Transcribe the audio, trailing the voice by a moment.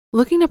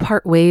Looking to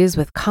part ways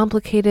with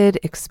complicated,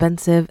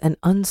 expensive, and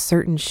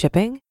uncertain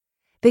shipping?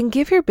 Then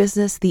give your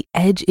business the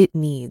edge it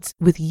needs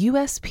with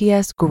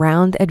USPS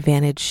Ground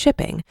Advantage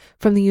shipping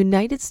from the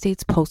United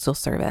States Postal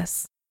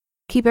Service.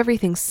 Keep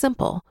everything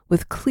simple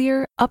with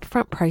clear,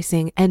 upfront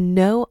pricing and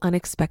no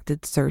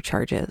unexpected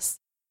surcharges.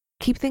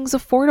 Keep things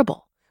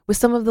affordable with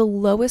some of the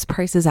lowest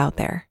prices out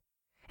there.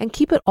 And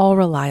keep it all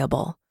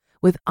reliable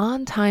with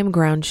on-time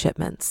ground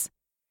shipments.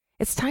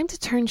 It's time to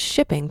turn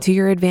shipping to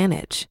your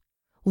advantage.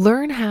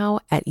 Learn how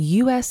at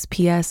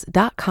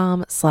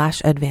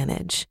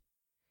USPS.com/advantage.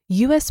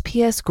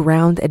 USPS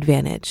Ground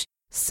Advantage.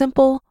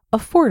 Simple,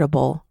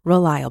 affordable,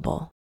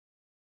 reliable.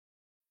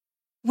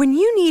 When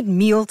you need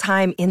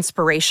mealtime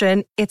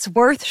inspiration, it's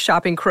worth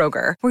shopping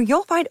Kroger, where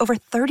you'll find over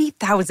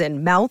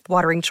 30,000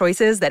 mouth-watering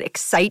choices that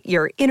excite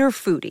your inner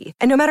foodie.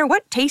 And no matter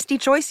what tasty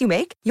choice you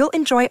make, you'll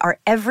enjoy our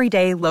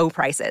everyday low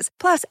prices,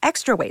 plus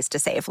extra ways to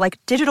save, like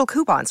digital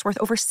coupons worth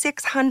over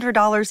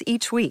 $600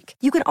 each week.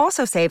 You can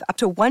also save up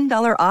to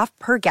 $1 off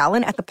per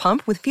gallon at the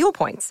pump with fuel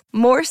points.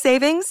 More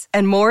savings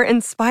and more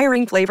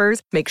inspiring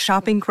flavors make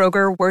shopping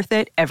Kroger worth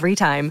it every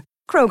time.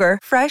 Kroger,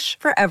 fresh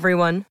for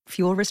everyone.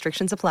 Fuel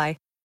restrictions apply.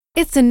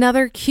 It's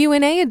another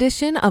Q&A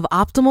edition of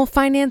Optimal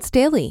Finance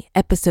Daily,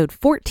 episode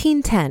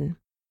 1410.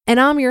 And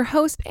I'm your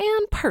host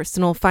and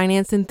personal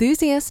finance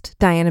enthusiast,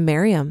 Diania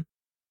Merriam.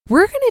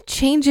 We're going to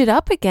change it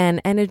up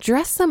again and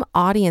address some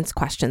audience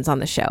questions on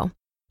the show.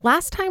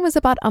 Last time was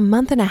about a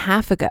month and a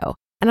half ago,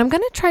 and I'm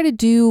going to try to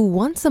do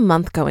once a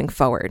month going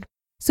forward.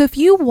 So if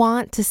you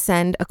want to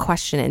send a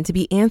question in to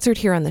be answered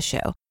here on the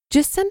show,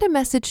 just send a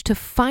message to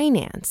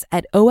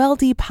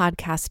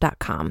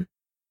finance@oldpodcast.com.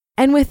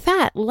 And with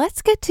that,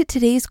 let's get to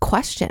today's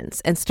questions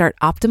and start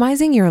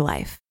optimizing your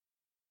life.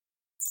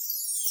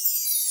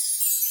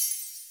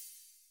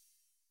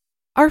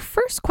 Our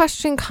first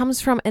question comes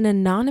from an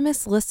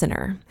anonymous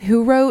listener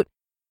who wrote,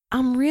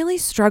 "I'm really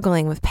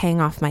struggling with paying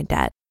off my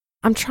debt.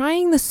 I'm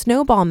trying the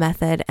snowball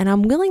method and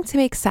I'm willing to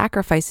make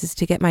sacrifices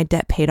to get my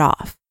debt paid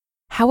off.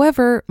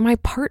 However, my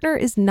partner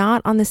is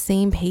not on the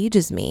same page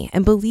as me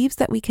and believes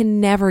that we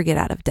can never get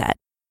out of debt.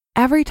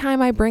 Every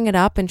time I bring it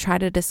up and try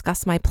to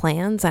discuss my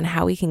plans on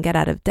how we can get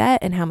out of debt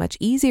and how much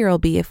easier it'll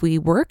be if we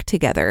work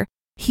together,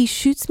 he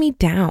shoots me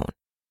down.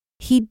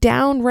 He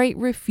downright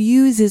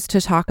refuses to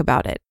talk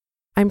about it.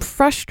 I'm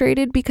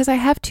frustrated because I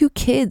have 2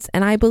 kids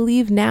and I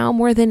believe now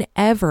more than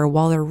ever,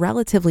 while they're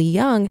relatively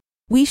young,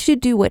 we should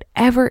do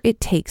whatever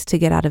it takes to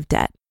get out of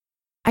debt.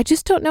 I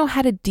just don't know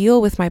how to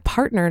deal with my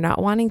partner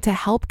not wanting to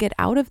help get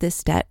out of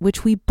this debt,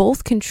 which we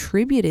both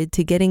contributed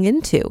to getting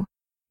into.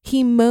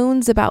 He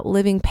moans about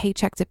living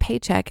paycheck to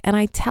paycheck, and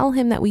I tell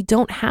him that we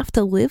don't have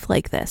to live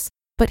like this,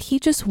 but he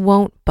just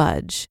won't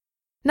budge.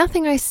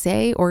 Nothing I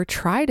say or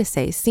try to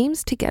say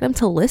seems to get him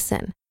to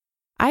listen.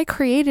 I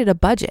created a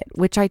budget,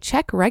 which I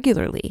check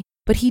regularly,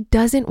 but he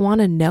doesn't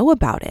want to know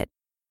about it.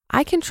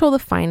 I control the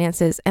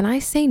finances, and I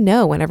say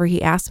no whenever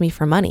he asks me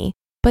for money,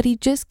 but he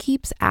just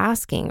keeps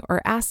asking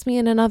or asks me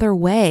in another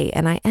way,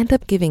 and I end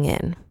up giving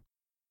in.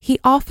 He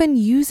often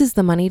uses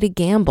the money to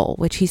gamble,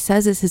 which he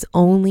says is his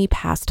only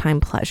pastime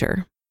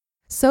pleasure.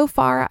 So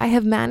far, I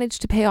have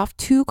managed to pay off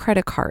 2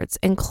 credit cards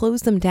and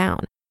close them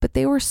down, but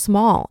they were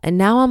small, and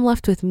now I'm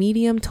left with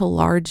medium to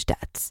large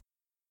debts.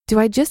 Do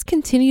I just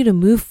continue to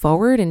move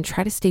forward and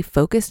try to stay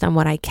focused on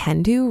what I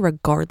can do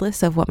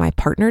regardless of what my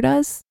partner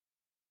does?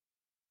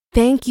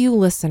 Thank you,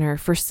 listener,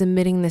 for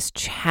submitting this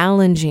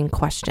challenging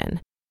question.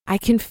 I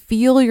can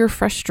feel your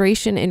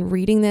frustration in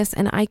reading this,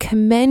 and I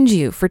commend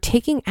you for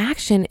taking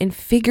action and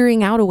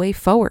figuring out a way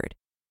forward.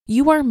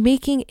 You are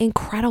making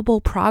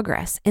incredible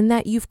progress in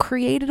that you've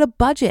created a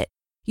budget.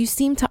 You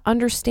seem to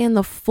understand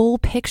the full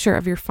picture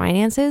of your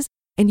finances,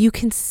 and you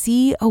can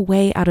see a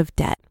way out of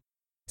debt.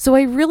 So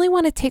I really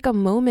want to take a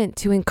moment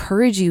to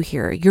encourage you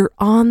here. You're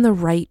on the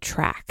right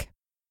track.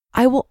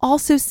 I will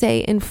also say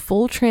in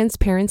full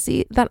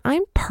transparency that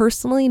I'm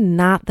personally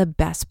not the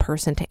best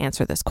person to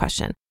answer this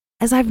question,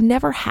 as I've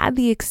never had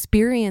the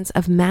experience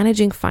of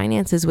managing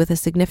finances with a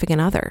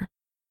significant other.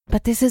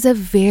 But this is a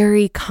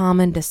very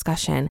common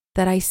discussion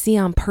that I see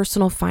on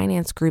personal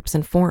finance groups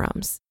and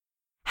forums.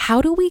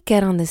 How do we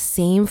get on the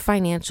same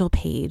financial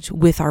page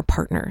with our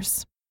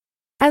partners?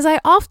 As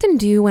I often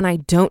do when I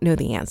don't know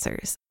the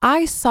answers,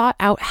 I sought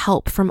out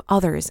help from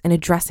others in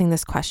addressing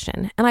this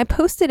question, and I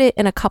posted it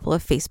in a couple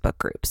of Facebook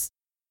groups.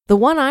 The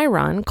one I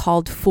run,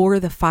 called For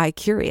the Fi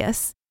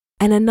Curious,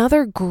 and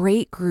another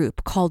great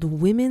group called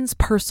Women's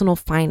Personal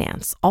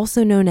Finance,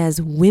 also known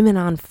as Women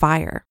on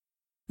Fire.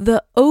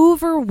 The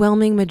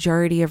overwhelming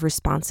majority of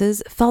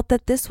responses felt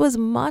that this was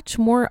much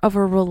more of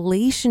a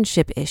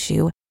relationship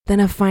issue than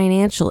a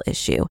financial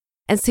issue,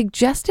 and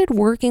suggested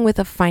working with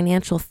a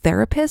financial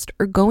therapist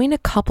or going to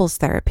couples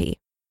therapy.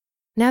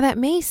 Now, that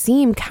may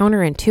seem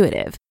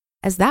counterintuitive,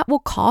 as that will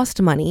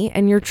cost money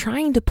and you're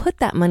trying to put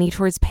that money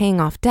towards paying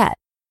off debt.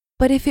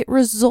 But if it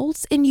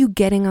results in you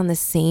getting on the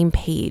same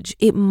page,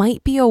 it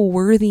might be a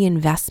worthy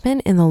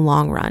investment in the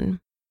long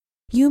run.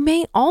 You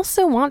may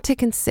also want to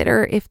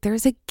consider if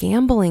there's a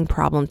gambling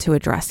problem to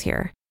address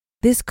here.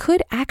 This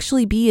could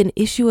actually be an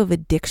issue of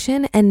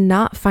addiction and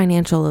not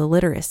financial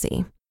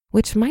illiteracy,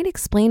 which might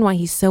explain why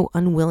he's so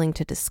unwilling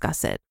to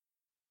discuss it.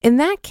 In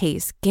that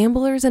case,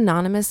 Gamblers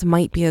Anonymous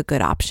might be a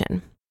good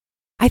option.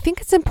 I think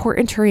it's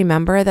important to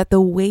remember that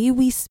the way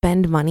we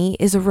spend money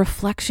is a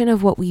reflection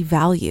of what we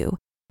value,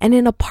 and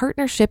in a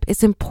partnership,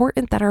 it's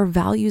important that our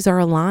values are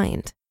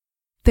aligned.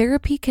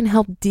 Therapy can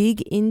help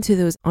dig into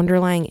those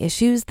underlying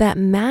issues that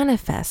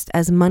manifest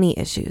as money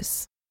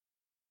issues.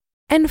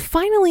 And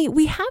finally,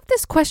 we have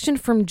this question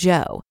from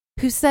Joe,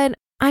 who said,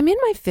 I'm in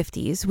my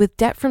 50s with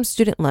debt from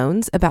student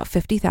loans, about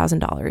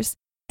 $50,000,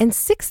 and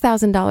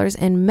 $6,000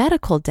 in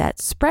medical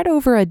debt spread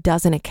over a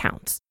dozen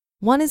accounts.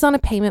 One is on a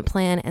payment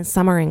plan and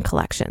some are in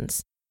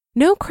collections.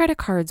 No credit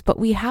cards, but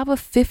we have a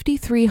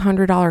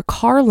 $5,300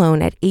 car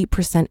loan at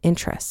 8%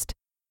 interest.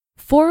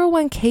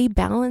 401k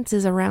balance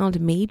is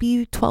around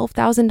maybe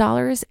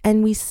 $12,000,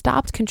 and we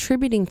stopped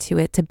contributing to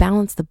it to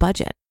balance the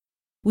budget.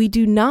 We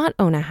do not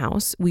own a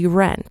house, we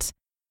rent.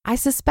 I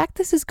suspect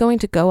this is going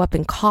to go up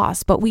in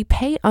cost, but we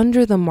pay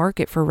under the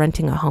market for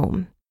renting a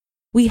home.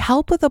 We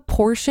help with a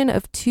portion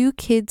of 2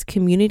 kids'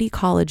 community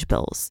college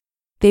bills.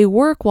 They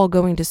work while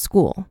going to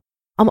school.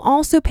 I'm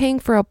also paying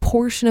for a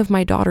portion of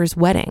my daughter's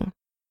wedding.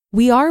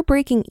 We are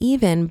breaking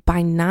even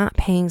by not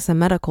paying some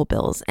medical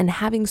bills and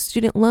having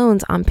student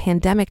loans on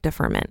pandemic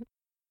deferment.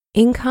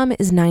 Income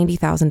is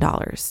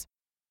 $90,000.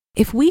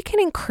 If we can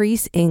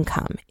increase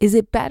income, is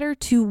it better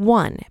to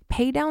 1,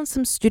 pay down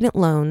some student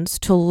loans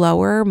to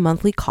lower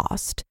monthly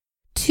cost,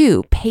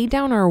 2, pay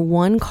down our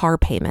 1 car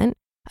payment,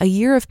 a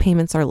year of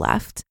payments are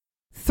left,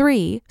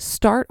 3,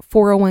 start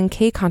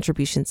 401k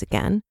contributions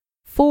again,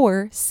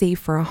 4, save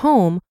for a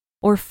home,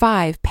 or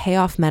 5, pay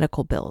off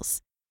medical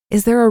bills?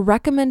 Is there a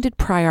recommended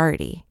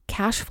priority,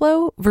 cash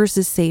flow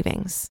versus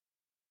savings?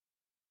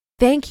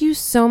 Thank you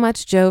so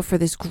much, Joe, for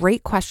this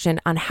great question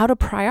on how to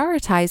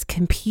prioritize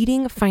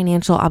competing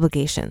financial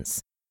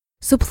obligations.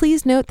 So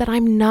please note that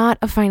I'm not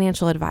a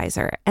financial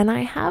advisor and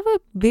I have a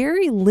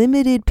very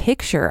limited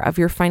picture of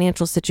your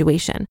financial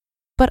situation,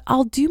 but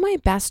I'll do my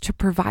best to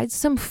provide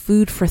some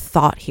food for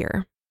thought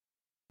here.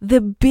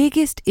 The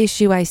biggest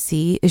issue I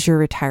see is your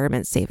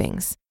retirement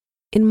savings.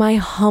 In my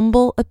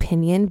humble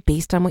opinion,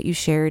 based on what you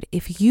shared,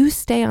 if you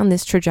stay on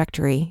this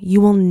trajectory, you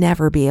will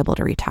never be able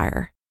to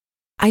retire.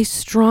 I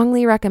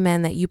strongly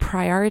recommend that you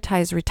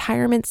prioritize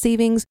retirement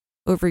savings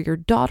over your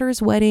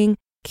daughter's wedding,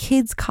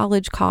 kids'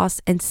 college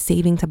costs, and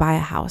saving to buy a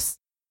house.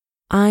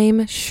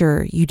 I'm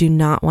sure you do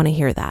not want to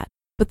hear that,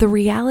 but the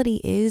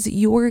reality is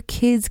your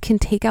kids can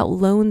take out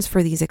loans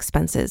for these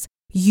expenses.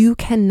 You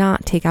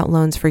cannot take out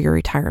loans for your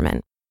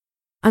retirement.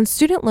 On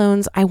student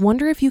loans, I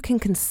wonder if you can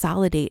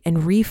consolidate and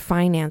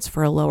refinance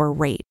for a lower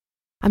rate.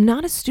 I'm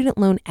not a student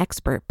loan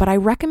expert, but I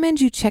recommend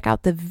you check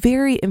out the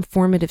very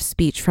informative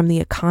speech from the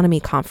Economy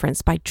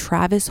Conference by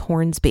Travis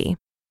Hornsby.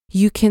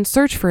 You can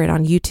search for it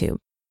on YouTube.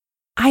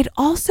 I'd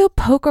also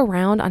poke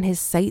around on his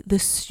site, the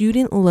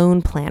Student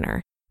Loan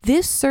Planner.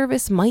 This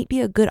service might be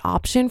a good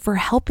option for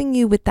helping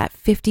you with that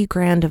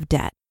 $50,000 of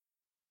debt.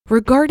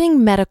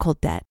 Regarding medical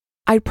debt,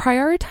 I'd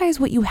prioritize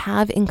what you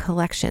have in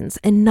collections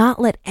and not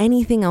let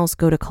anything else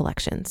go to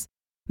collections.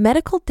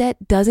 Medical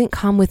debt doesn't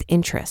come with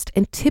interest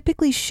and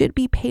typically should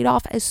be paid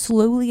off as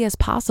slowly as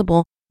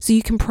possible so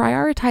you can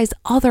prioritize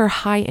other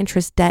high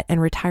interest debt and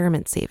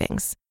retirement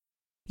savings.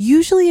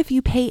 Usually if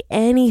you pay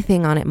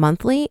anything on it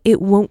monthly,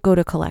 it won't go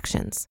to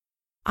collections.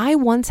 I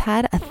once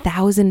had a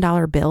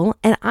 $1,000 bill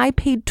and I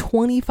paid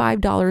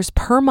 $25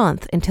 per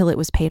month until it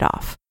was paid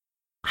off.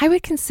 I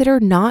would consider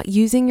not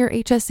using your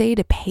HSA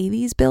to pay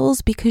these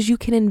bills because you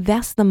can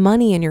invest the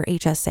money in your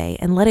HSA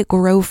and let it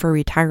grow for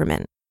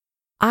retirement.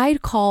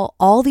 I'd call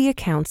all the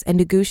accounts and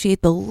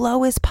negotiate the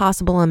lowest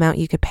possible amount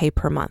you could pay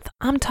per month.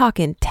 I'm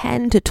talking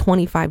 $10 to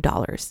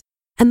 $25.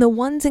 And the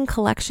ones in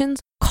collections,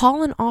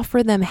 call and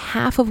offer them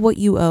half of what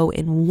you owe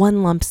in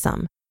one lump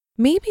sum.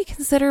 Maybe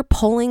consider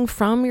pulling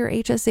from your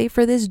HSA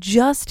for this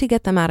just to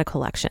get them out of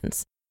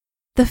collections.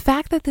 The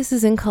fact that this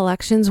is in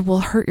collections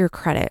will hurt your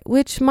credit,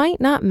 which might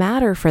not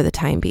matter for the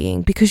time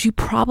being because you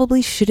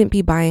probably shouldn't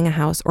be buying a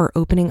house or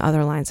opening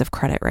other lines of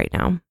credit right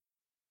now.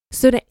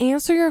 So to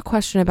answer your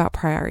question about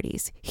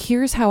priorities,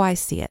 here's how I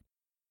see it.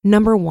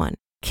 Number 1,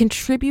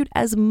 contribute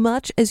as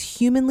much as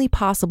humanly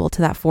possible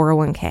to that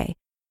 401k.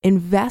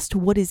 Invest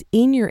what is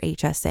in your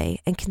HSA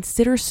and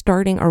consider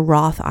starting a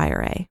Roth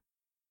IRA.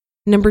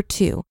 Number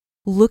 2,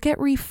 look at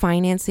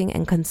refinancing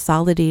and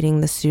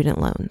consolidating the student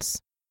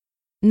loans.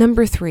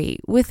 Number 3,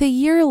 with a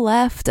year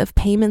left of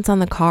payments on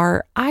the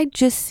car, I'd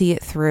just see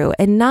it through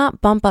and not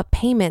bump up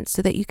payments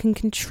so that you can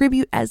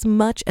contribute as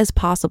much as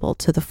possible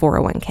to the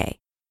 401k.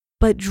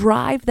 But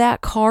drive that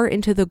car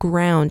into the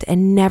ground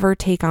and never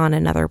take on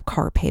another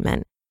car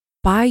payment.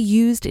 Buy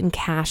used in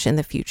cash in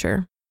the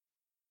future.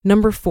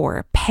 Number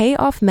 4, pay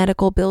off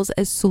medical bills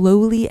as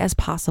slowly as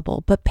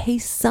possible, but pay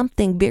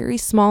something very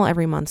small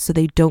every month so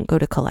they don't go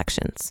to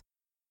collections.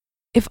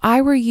 If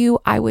I were you,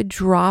 I would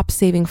drop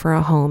saving for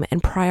a home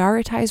and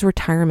prioritize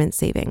retirement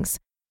savings.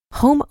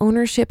 Home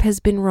ownership has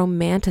been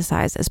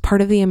romanticized as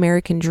part of the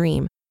American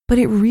dream, but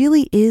it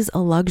really is a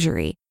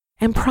luxury.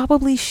 and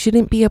probably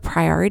shouldn't be a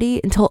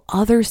priority until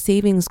other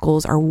savings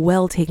goals are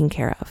well taken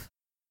care of.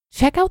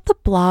 Check out the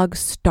blog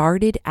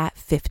Started at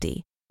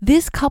 50.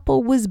 This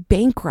couple was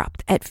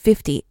bankrupt at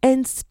 50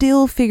 and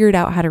still figured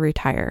out how to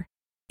retire.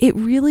 It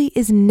really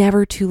is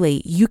never too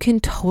late. You can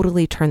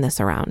totally turn this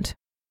around.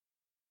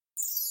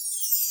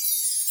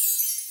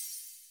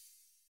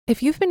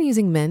 If you've been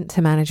using Mint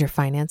to manage your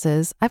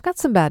finances, I've got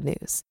some bad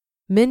news.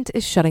 Mint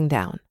is shutting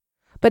down.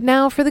 But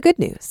now for the good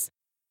news.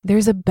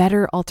 There's a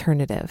better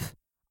alternative.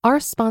 Our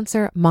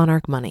sponsor,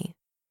 Monarch Money.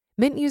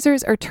 Mint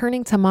users are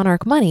turning to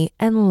Monarch Money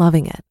and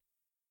loving it.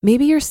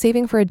 Maybe you're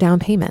saving for a down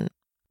payment,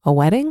 a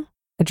wedding,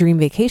 a dream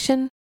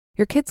vacation,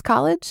 your kid's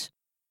college.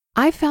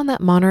 I've found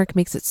that Monarch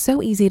makes it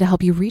so easy to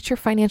help you reach your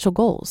financial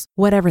goals,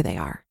 whatever they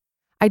are.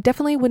 I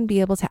definitely wouldn't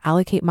be able to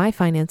allocate my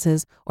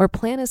finances or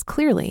plan as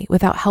clearly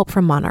without help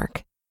from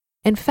Monarch.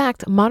 In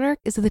fact, Monarch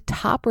is the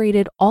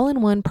top-rated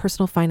all-in-one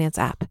personal finance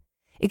app.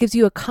 It gives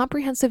you a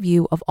comprehensive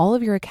view of all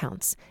of your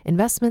accounts,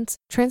 investments,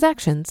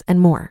 transactions, and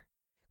more.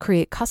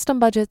 Create custom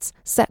budgets,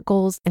 set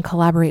goals, and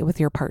collaborate with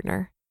your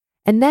partner.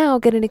 And now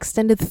get an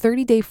extended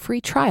 30-day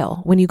free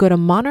trial when you go to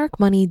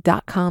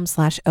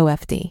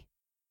monarchmoney.com/OFD.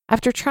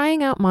 After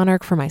trying out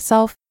Monarch for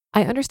myself,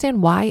 I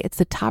understand why it's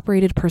the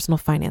top-rated personal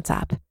finance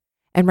app.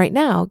 And right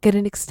now, get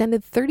an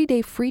extended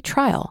 30-day free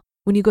trial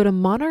when you go to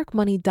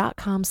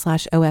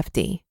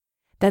monarchmoney.com/OFD.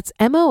 That's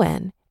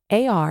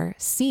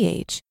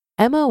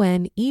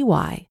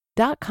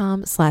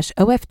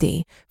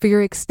monarchmoney.com/OFD for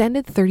your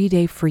extended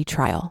 30-day free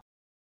trial.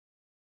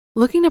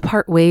 Looking to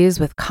part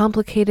ways with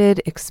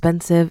complicated,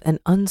 expensive, and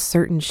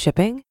uncertain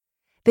shipping?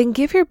 Then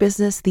give your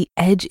business the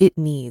edge it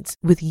needs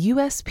with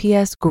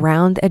USPS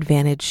Ground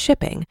Advantage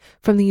shipping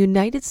from the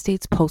United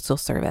States Postal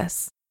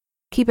Service.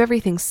 Keep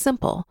everything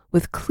simple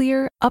with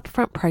clear,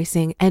 upfront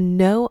pricing and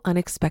no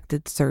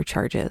unexpected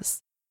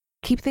surcharges.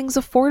 Keep things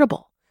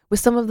affordable with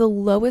some of the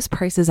lowest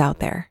prices out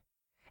there.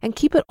 And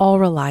keep it all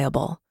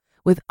reliable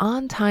with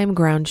on-time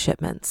ground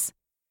shipments.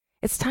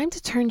 It's time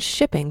to turn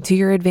shipping to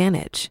your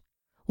advantage.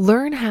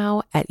 Learn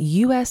how at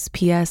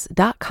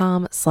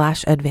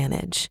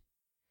USPS.com/advantage.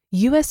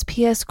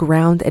 USPS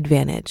Ground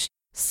Advantage.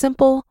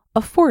 Simple,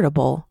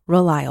 affordable,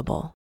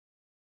 reliable.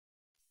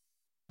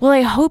 Well,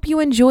 I hope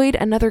you enjoyed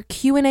another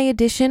Q&A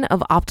edition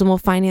of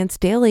Optimal Finance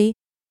Daily.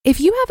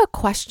 If you have a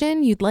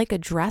question you'd like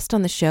addressed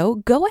on the show,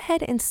 go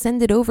ahead and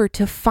send it over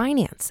to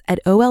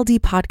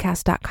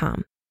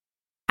finance@oldpodcast.com.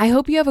 I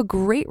hope you have a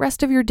great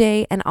rest of your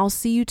day, and I'll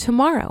see you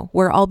tomorrow,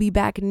 where I'll be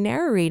back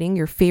narrating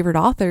your favorite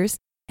authors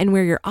and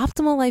where your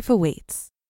optimal life awaits.